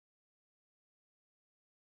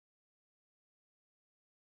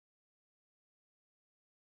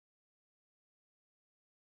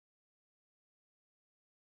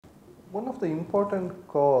One of the important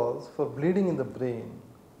cause for bleeding in the brain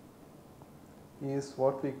is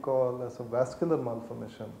what we call as a vascular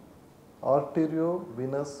malformation,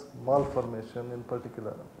 arteriovenous malformation in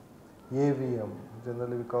particular, AVM.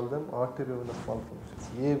 Generally we call them arteriovenous malformations,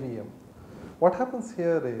 AVM. What happens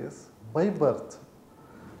here is, by birth,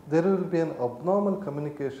 there will be an abnormal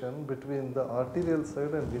communication between the arterial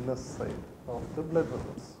side and venous side of the blood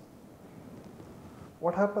vessels.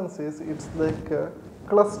 What happens is, it's like a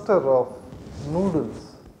cluster of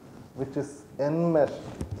noodles which is enmeshed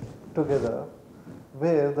together,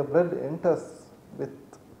 where the blood enters with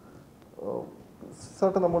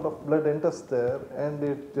certain amount of blood enters there and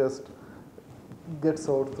it just gets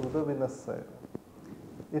out through the venous side.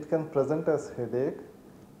 It can present as headache,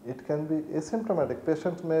 it can be asymptomatic.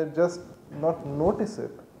 Patients may just not notice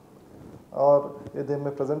it, or they may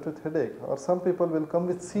present with headache, or some people will come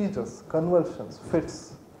with seizures, convulsions,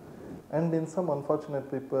 fits, and in some unfortunate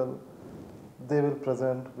people they will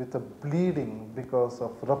present with a bleeding because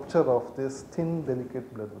of rupture of these thin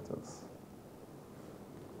delicate blood vessels.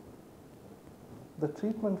 The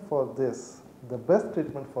treatment for this, the best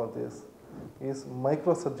treatment for this is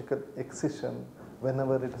microsurgical excision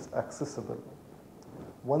whenever it is accessible.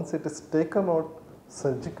 Once it is taken out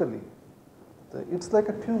surgically, it's like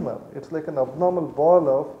a tumor, it's like an abnormal ball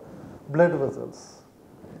of blood vessels.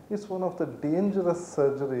 It's one of the dangerous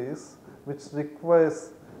surgeries which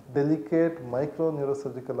requires delicate micro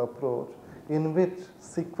neurosurgical approach, in which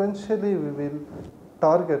sequentially we will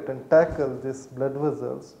target and tackle these blood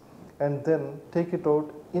vessels and then take it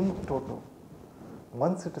out in toto.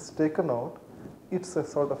 Once it is taken out, it's a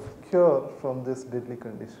sort of cure from this deadly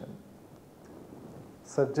condition.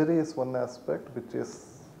 Surgery is one aspect which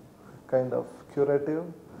is kind of curative.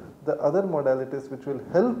 The other modalities which will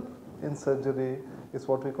help in surgery is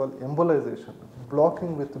what we call embolization,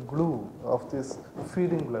 blocking with glue of these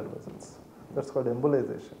feeding blood vessels. That's called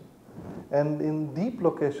embolization. And in deep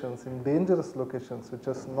locations, in dangerous locations which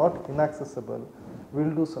is not inaccessible, we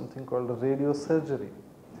will do something called radiosurgery.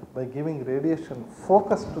 By giving radiation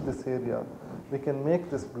focus to this area, we can make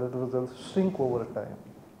this blood vessels shrink over time.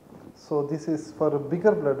 So this is for a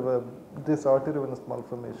bigger blood, these arteriovenous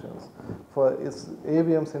malformations. For its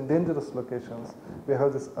AVMs in dangerous locations, we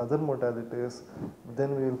have these other modalities.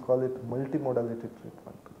 Then we will call it multimodality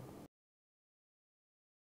treatment.